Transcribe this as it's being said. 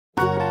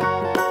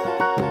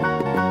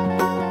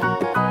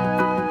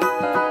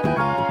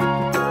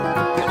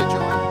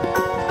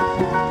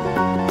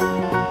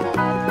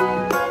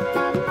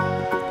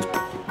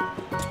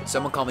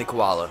Someone call me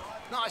Koala.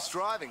 Nice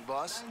driving,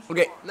 boss.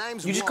 Okay,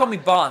 Name's you just call me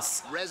Warren,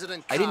 boss.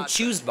 Resident I didn't car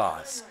choose trader.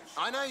 boss.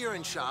 I know you're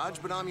in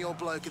charge, but I'm your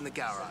bloke in the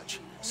garage.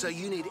 So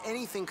you need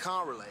anything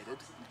car-related,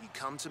 you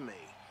come to me.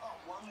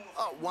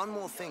 Oh, one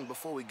more thing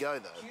before we go,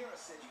 though.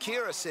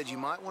 Kira said you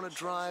might want to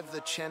drive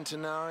the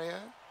Centenario.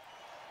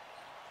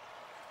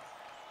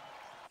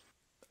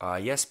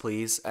 Yes,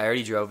 please. I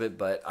already drove it,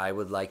 but I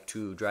would like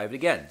to drive it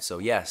again. So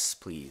yes,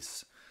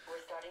 please.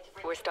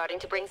 We're starting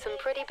to bring some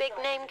pretty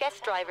big-name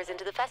guest drivers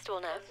into the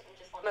festival now.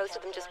 Most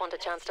of them just want a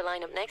chance to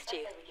line up next to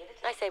you.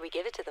 I say we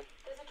give it to them.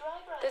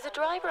 There's a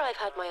driver I've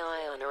had my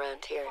eye on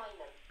around here.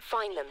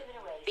 Find them,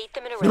 beat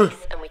them in a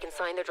race, and we can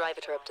sign their driver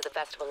up to the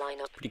festival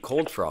lineup. Pretty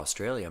cold for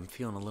Australia. I'm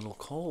feeling a little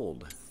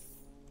cold.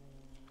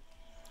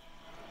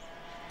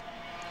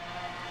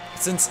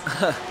 Since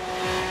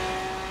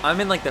I'm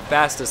in like the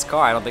fastest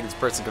car, I don't think this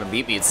person's gonna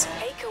beat me. It's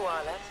Hey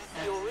Koala,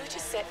 your route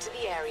is set to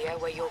the area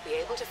where you'll be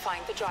able to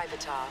find the driver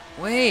tar.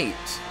 wait.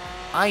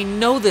 I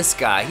know this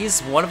guy.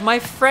 He's one of my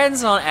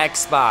friends on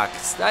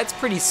Xbox. That's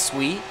pretty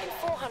sweet. In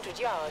 400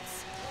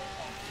 yards,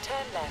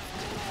 turn left.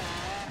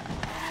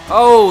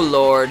 Oh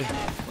Lord.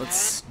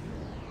 Let's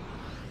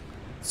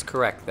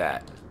correct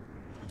that.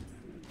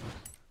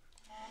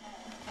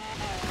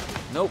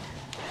 Nope.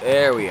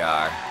 There we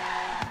are.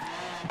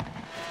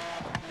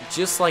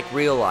 Just like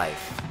real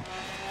life.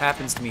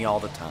 Happens to me all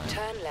the time.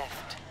 Turn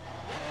left.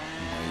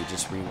 You know, you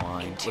just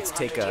rewind. In Let's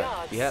take 200 a.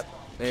 yards. Yep.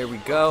 There we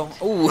go.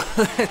 Ooh,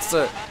 it's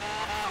a.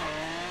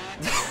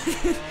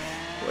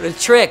 What a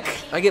trick!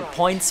 I get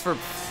points for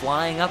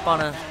flying up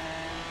on a.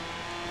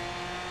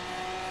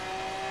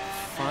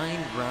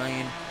 Find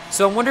Ryan.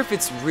 So I wonder if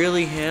it's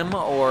really him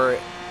or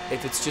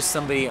if it's just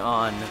somebody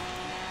on.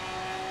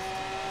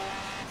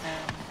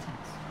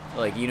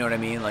 Like, you know what I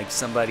mean? Like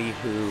somebody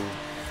who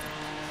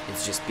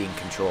is just being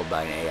controlled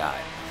by an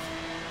AI.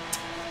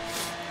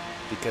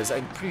 Because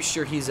I'm pretty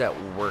sure he's at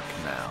work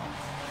now.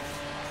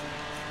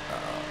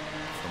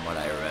 From what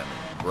I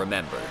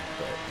remember.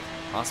 But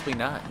possibly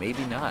not.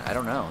 Maybe not. I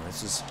don't know.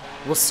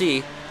 We'll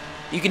see.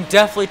 You can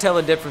definitely tell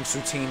the difference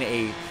between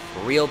a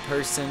real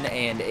person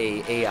and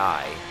a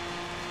AI.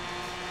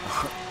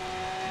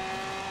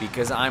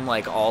 Because I'm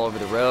like all over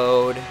the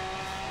road.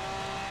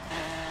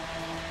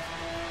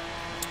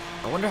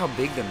 I wonder how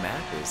big the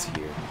map is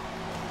here.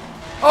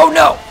 Oh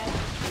no!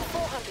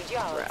 400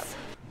 yards. Crap.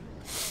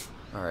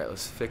 Alright,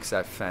 let's fix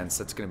that fence.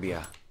 That's gonna be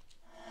a...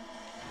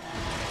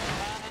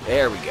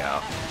 There we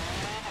go.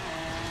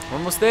 We're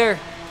almost there.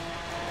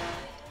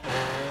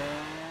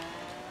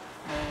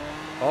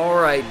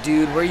 Alright,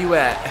 dude, where you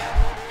at?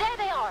 There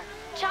they are.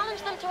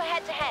 Challenge them to a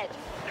head-to-head.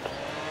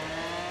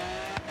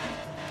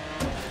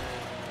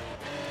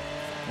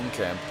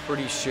 Okay, I'm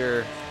pretty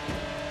sure...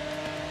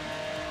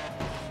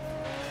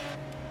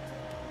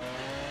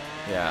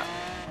 Yeah.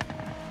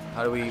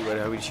 How do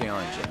we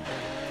challenge him?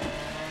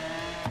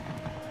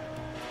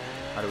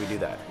 How do we do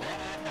that?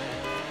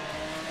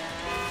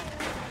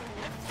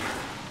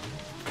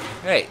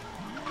 Hey,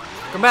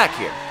 come back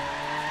here.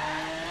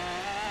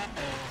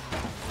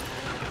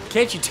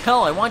 Can't you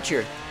tell I want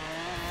your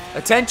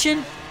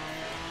attention?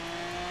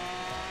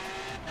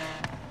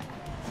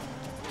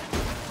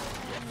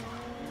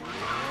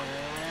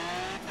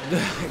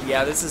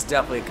 Yeah, this is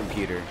definitely a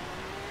computer.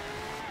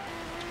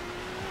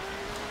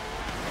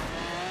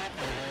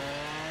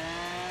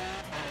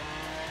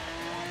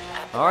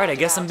 Alright, I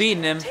guess I'm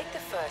beating him. Take the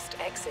first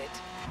exit.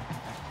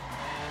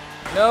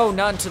 No,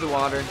 not into the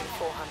water. In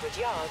 400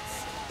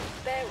 yards,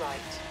 bear right.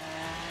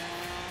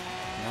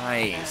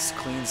 Nice,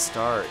 clean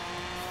start.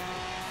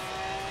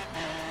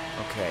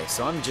 Okay,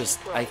 so I'm just,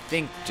 I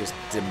think, just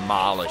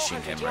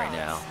demolishing him right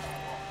now.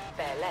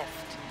 Bear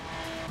left.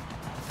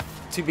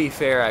 To be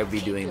fair, I would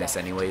be doing this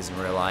anyways in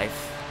real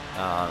life.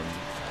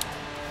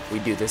 We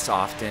do this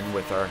often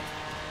with our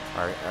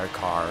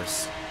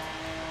cars.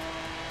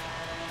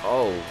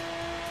 Oh.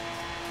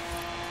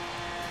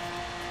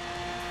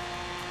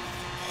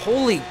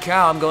 Holy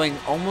cow, I'm going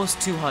almost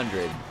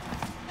 200.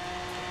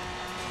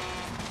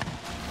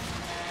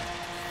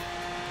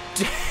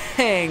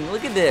 Dang,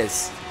 look at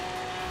this.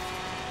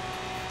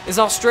 Is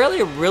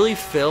Australia really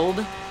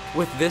filled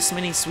with this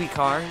many sweet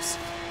cars?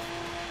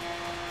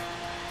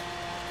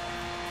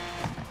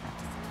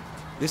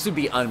 This would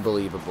be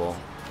unbelievable.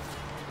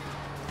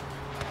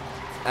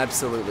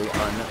 Absolutely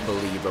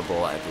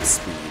unbelievable at this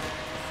speed.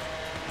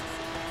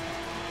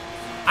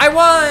 I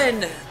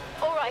won!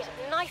 All right,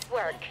 nice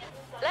work.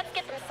 Let's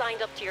get them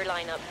signed up to your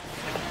lineup.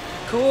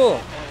 Cool.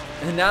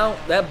 And now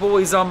that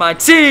boy's on my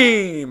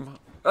team.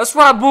 That's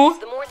right, boy.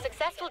 The more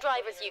successful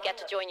drivers you get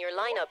to join your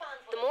lineup,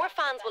 the more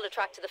fans will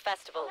attract to the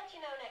festival.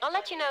 I'll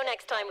let you know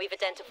next time we've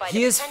identified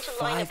He a has potential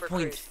lineup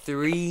recruit.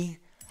 5.3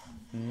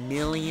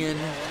 million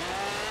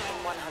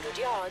In 100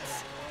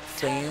 yards,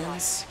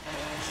 fans.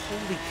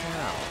 Holy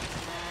cow.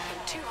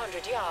 in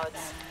 200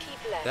 yards,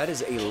 keep left. That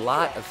is a Keep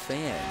lot left. of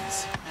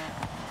fans.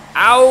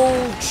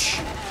 Ouch!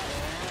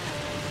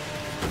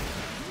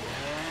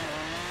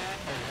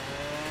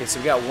 Okay, so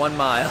we got 1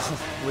 mile,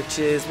 which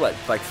is what,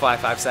 like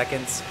 5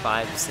 seconds?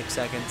 5 to 6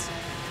 seconds?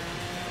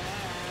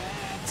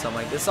 So I'm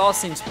like, this all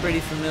seems pretty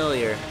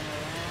familiar.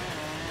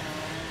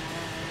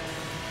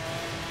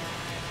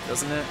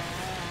 Doesn't it?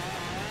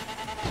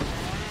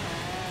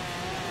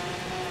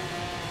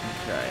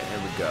 Okay, here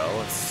we go.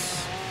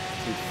 Let's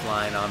keep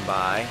flying on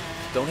by.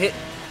 Don't hit.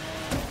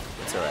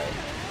 It's alright.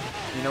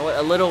 You know what?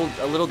 A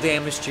little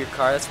damage to your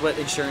car. That's what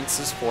insurance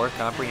is for.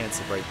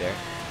 Comprehensive right there.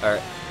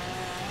 Alright.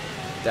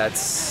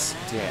 That's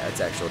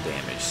actual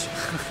damage.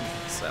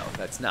 So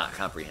that's not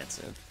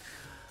comprehensive.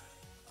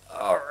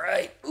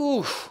 Alright.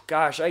 Ooh,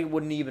 gosh, I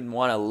wouldn't even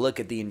want to look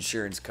at the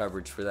insurance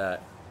coverage for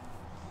that.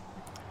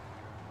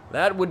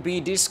 That would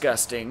be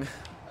disgusting.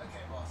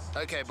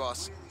 Okay,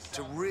 boss.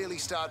 To really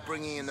start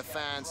bringing in the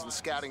fans and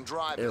scouting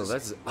drivers. Ew,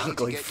 that's an we need to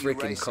ugly get you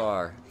freaking racing.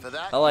 car. For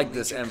that, I like you'll need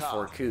this your M4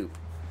 car. coupe.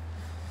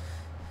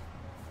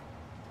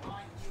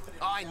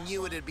 I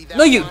knew it'd be that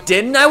No, you fun.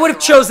 didn't. I would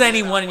have chose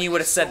anyone and you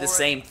would have said the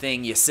same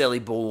thing, you silly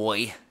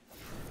boy.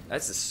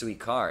 That's a sweet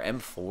car.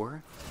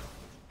 M4?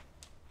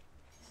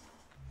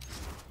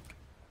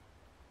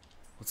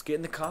 Let's get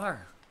in the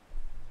car.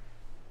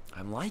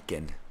 I'm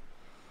liking.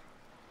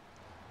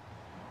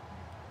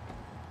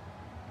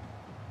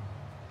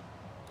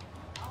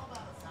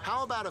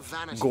 How about a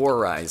vanity?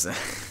 Gorizon.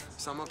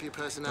 Sum up your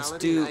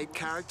personality do- in 8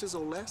 characters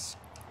or less?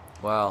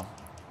 Well,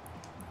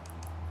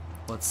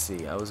 let's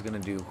see. I was gonna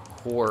do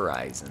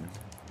Horizon.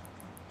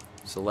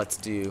 So let's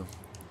do.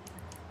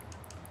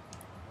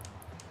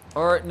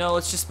 Or no,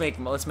 let's make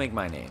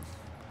my name.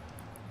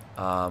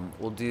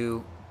 We'll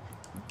do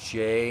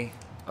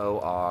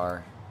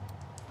JOR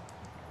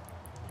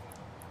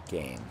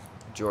game.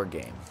 Your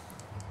game.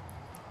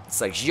 It's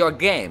like your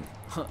game.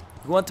 You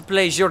want to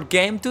play your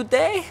game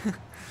today?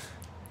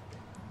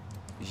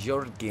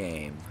 Your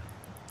game.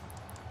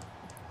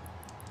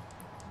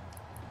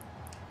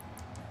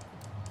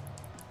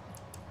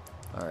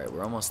 Alright,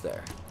 we're almost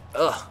there.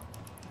 Ugh.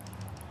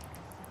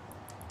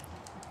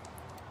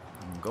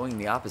 I'm going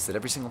the opposite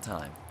every single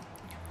time.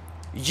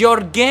 Your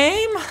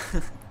game?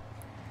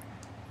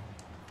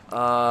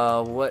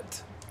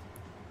 What?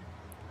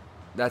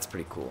 That's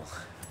pretty cool.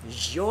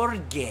 Your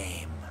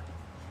game.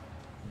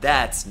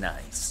 That's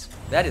nice.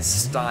 That is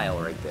style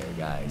right there,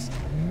 guys.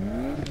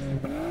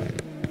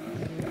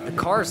 The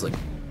cars look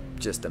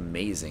just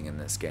amazing in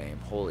this game.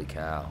 Holy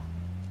cow.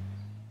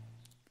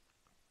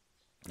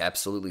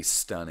 Absolutely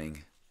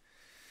stunning.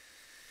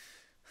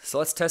 So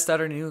let's test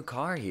out our new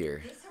car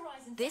here.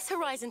 This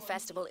Horizon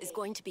Festival is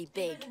going to be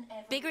big.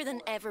 Bigger than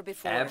ever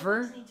before.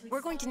 Ever?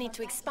 We're going to need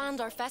to expand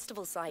our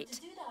festival site.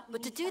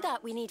 But to do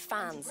that, we need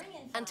fans.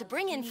 And to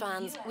bring in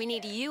fans, we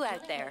need you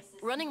out there,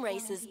 running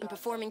races and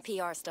performing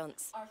PR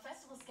stunts.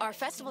 Our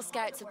festival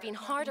scouts have been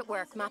hard at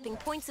work mapping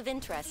points of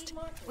interest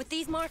with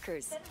these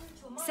markers.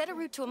 Set a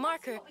route to a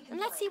marker, and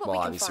let's see what Well, we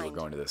can obviously find. we're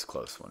going to this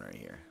close one right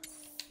here.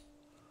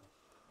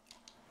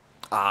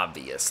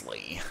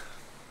 Obviously.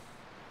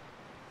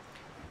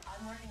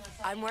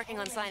 I'm working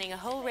on signing a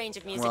whole range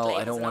of music Well,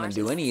 labels I don't and want to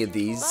do artists. any of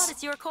these. Well,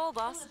 it's your call,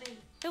 boss.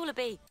 Who will it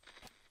be?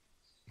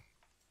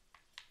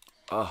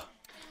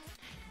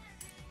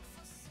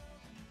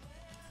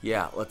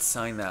 Yeah, let's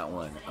sign that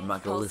one. I'm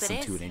not going to Pulse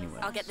listen to is. it anyway.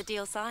 I'll get the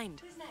deal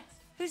signed.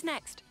 Who's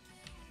next?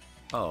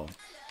 Oh.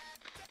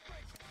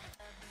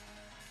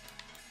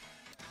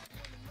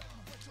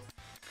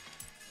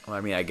 Well,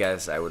 I mean, I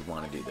guess I would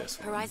want to do this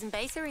one. Horizon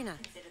Base Arena.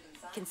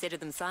 Consider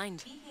them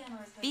signed.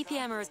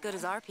 BPM are as good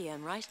as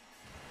RPM, right?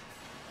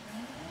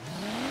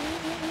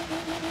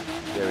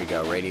 There we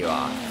go, radio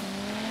off.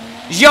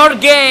 Your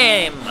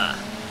game!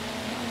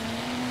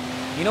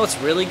 You know what's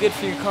really good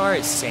for your car?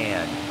 It's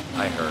sand,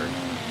 I heard.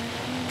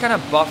 Kind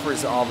of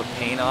buffers all the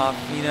paint off,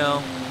 you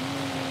know?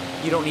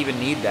 You don't even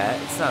need that.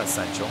 It's not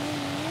essential.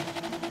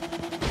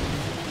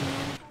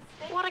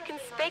 What a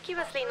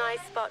conspicuously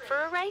nice spot for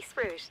a race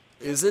route.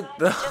 Is it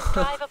though? Just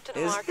drive up to the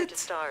Is marker it? to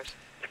start.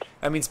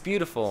 I mean, it's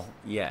beautiful,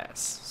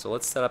 yes. So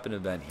let's set up an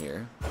event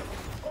here.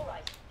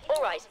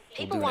 All right,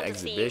 people do an want to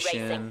see you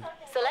racing. exhibition.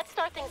 So let's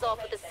start things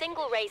off with a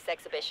single race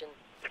exhibition.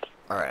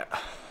 All right.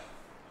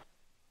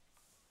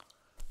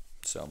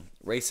 So,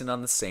 racing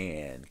on the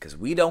sand, because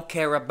we don't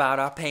care about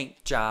our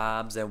paint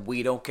jobs, and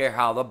we don't care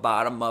how the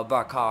bottom of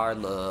our car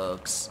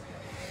looks.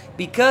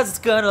 Because it's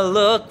gonna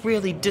look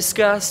really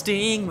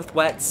disgusting with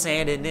wet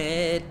sand in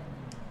it.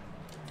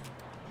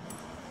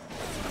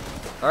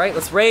 All right,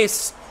 let's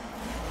race.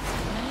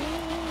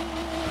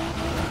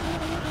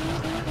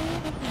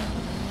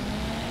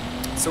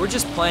 So we're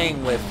just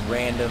playing with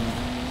random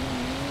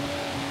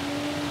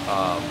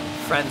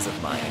friends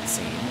of mine, it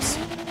seems.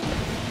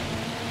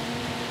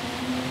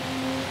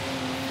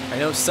 I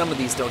know some of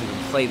these don't even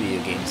play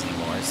video games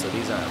anymore, so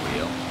these aren't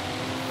real.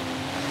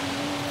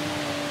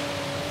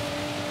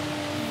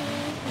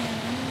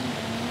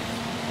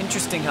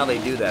 Interesting how they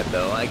do that,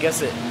 though. I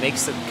guess it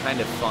makes it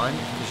kind of fun,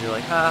 because you're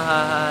like, ha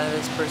ha ha,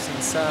 this person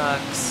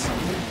sucks.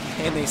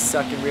 And they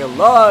suck in real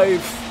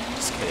life.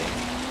 Just kidding.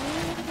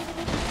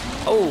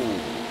 Oh,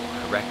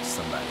 I wrecked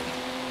somebody.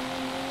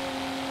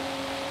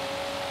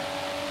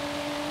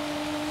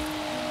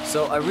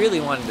 So I really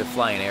wanted to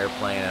fly an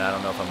airplane, and I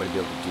don't know if I'm going to be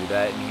able to do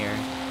that in here.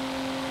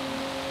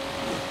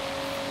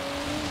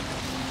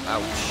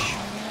 Ouch.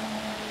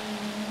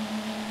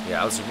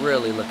 Yeah, I was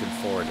really looking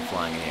forward to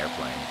flying an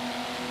airplane.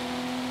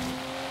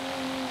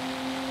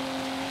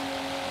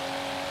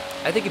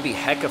 I think it'd be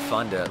hecka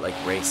fun to like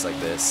race like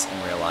this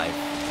in real life.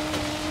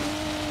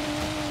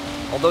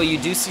 Although you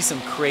do see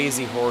some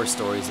crazy horror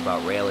stories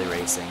about rally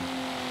racing.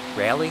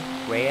 Rally?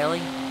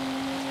 Rally?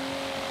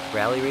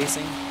 Rally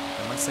racing?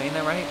 Am I saying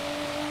that right?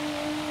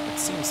 It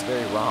seems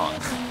very wrong.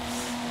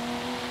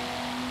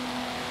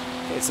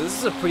 Okay, so this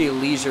is a pretty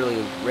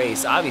leisurely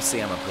race.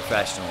 Obviously, I'm a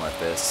professional at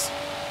this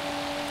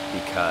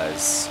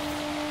because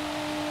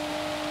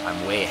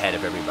I'm way ahead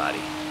of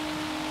everybody.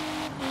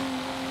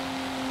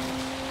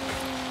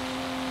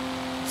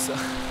 So,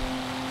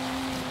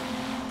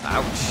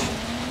 ouch.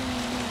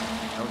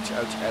 Ouch,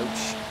 ouch,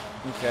 ouch.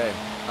 Okay.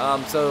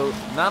 So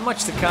not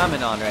much to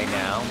comment on right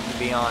now, to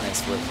be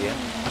honest with you.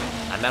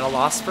 I'm at a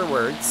loss for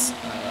words.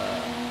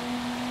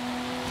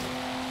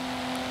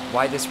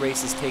 Why this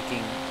race is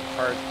taking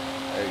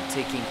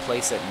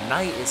place at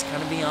night is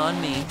kind of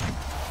beyond me.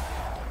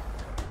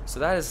 So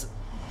that is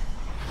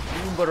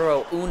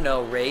numero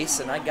uno race,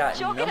 and I got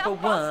number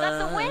one. Boss,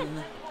 that's a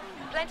win.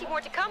 Plenty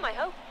more to come, I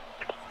hope.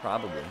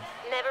 Probably.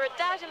 Never a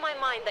doubt in my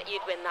mind that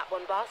you'd win that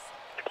one, boss.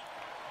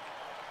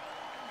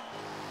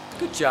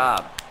 Good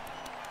job.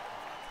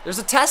 There's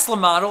a Tesla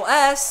Model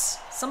S.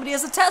 Somebody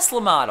has a Tesla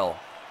Model.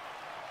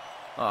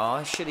 Oh,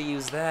 I should have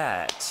used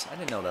that. I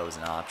didn't know that was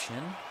an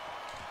option.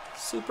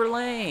 Super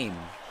lame.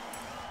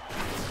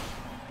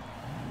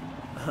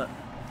 Look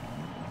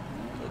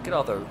at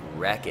all the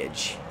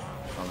wreckage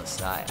on the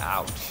side.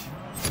 Ouch.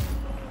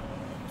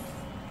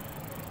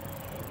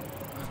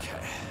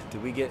 Okay.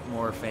 Did we get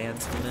more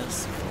fans from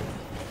this?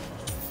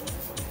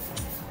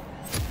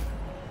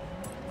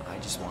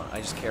 I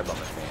just care about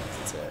my fans.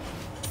 That's it.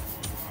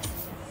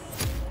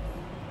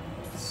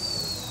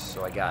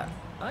 So I got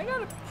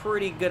a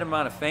pretty good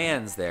amount of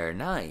fans there.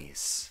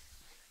 Nice.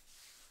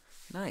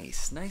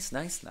 Nice, nice,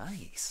 nice,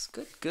 nice.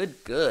 Good,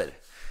 good, good.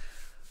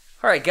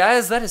 All right,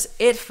 guys, that is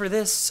it for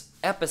this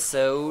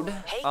episode.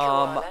 Hey,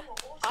 Koala.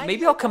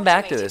 Maybe I'll come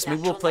back to this.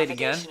 Maybe we'll play it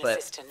again.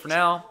 But for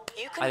now,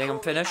 I think I'm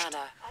finished.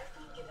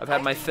 I've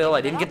had my fill.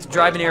 I didn't get to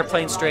drive an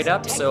airplane straight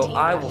up, so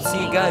I will see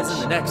you guys in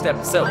the next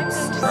episode.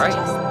 All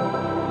right?